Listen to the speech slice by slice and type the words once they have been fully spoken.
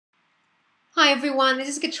Hi everyone, this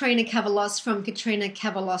is Katrina Kavvalos from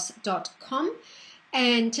katrinakavvalos.com,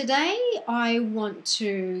 and today I want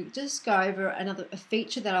to just go over a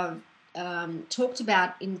feature that I've talked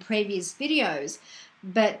about in previous videos,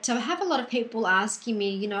 but I have a lot of people asking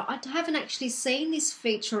me, I haven't actually seen this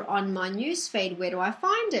feature on my newsfeed. Where do I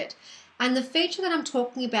find it? And the feature that I'm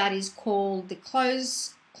talking about is called the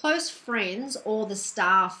close friends or the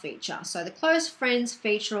star feature. So the close friends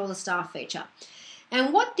feature or the star feature.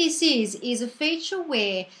 And what this is a feature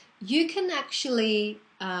where you can actually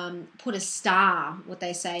put a star, what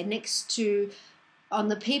they say, next to on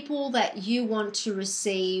the people that you want to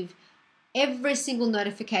receive every single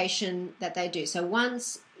notification that they do. So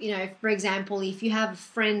once, for example, if you have a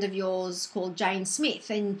friend of yours called Jane Smith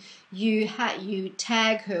and you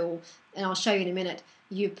tag her, and I'll show you in a minute,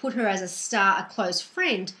 you put her as a star, a close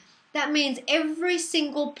friend, that means every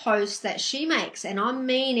single post that she makes, and I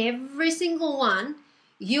mean every single one,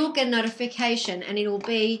 you'll get a notification, and it'll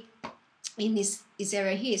be in this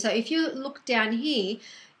area here. So if you look down here,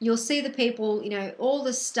 you'll see the people, all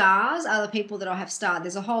the stars are the people that I have starred.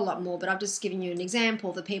 There's a whole lot more, but I've just given you an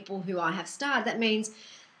example, the people who I have starred. That means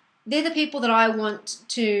they're the people that I want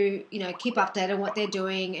to, keep updated on what they're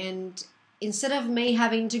doing, and instead of me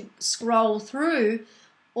having to scroll through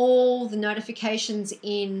all the notifications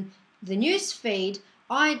in the news feed,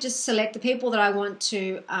 I just select the people that I want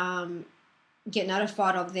to get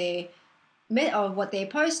notified of what they're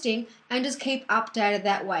posting and just keep updated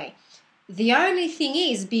that way. The only thing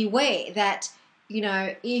is, beware that,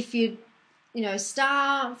 if you,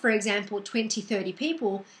 star, for example, 20, 30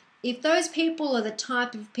 people, if those people are the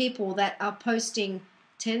type of people that are posting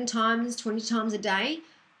 10 times, 20 times a day,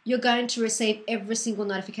 you're going to receive every single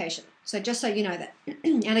notification. So just so you know that.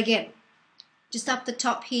 And again, just up the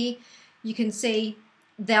top here, you can see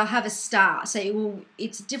they'll have a star. So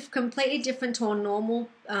it's completely different to a normal,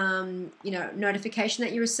 notification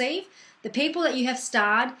that you receive. The people that you have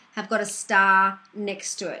starred have got a star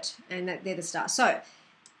next to it, and they're the star. So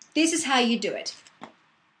this is how you do it.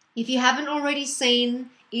 If you haven't already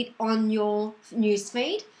seen it on your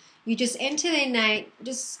newsfeed, you just enter their name,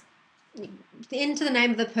 enter the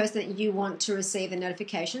name of the person that you want to receive a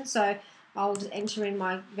notification. So I'll just enter in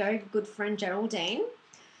my very good friend Geraldine,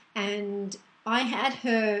 and I had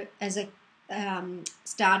her as a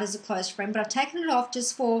start as a close friend, but I've taken it off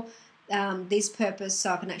just for this purpose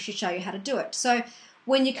so I can actually show you how to do it. So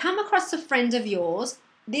when you come across a friend of yours,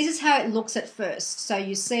 this is how it looks at first. So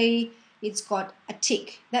you see it's got a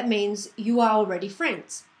tick. That means you are already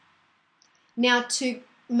friends. Now to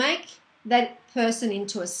make that person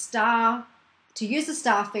into a star, to use the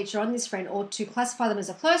star feature on this friend or to classify them as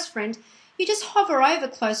a close friend, you just hover over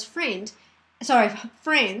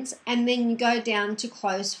friends, and then you go down to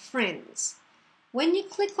close friends. When you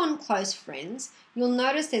click on close friends, you'll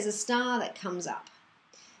notice there's a star that comes up.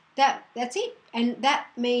 That's it, and that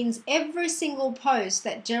means every single post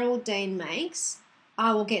that Geraldine makes,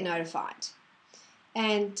 I will get notified.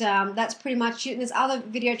 And that's pretty much it. And there's other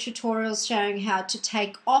video tutorials showing how to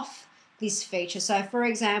take off this feature. So for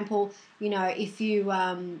example, if you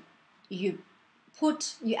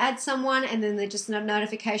you add someone and then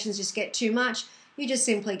notifications just get too much, you just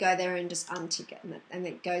simply go there and just untick it, and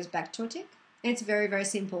it goes back to a tick. And it's very, very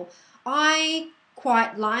simple. I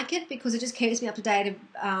quite like it because it just keeps me up to date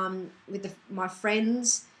with my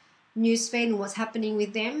friends' newsfeed and what's happening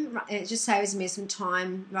with them. It just saves me some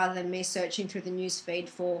time rather than me searching through the newsfeed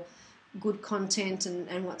for good content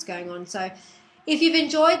and what's going on. So if you've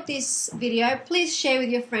enjoyed this video, please share with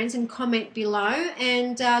your friends and comment below,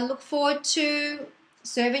 and look forward to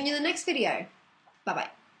serving you in the next video.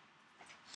 Bye-bye.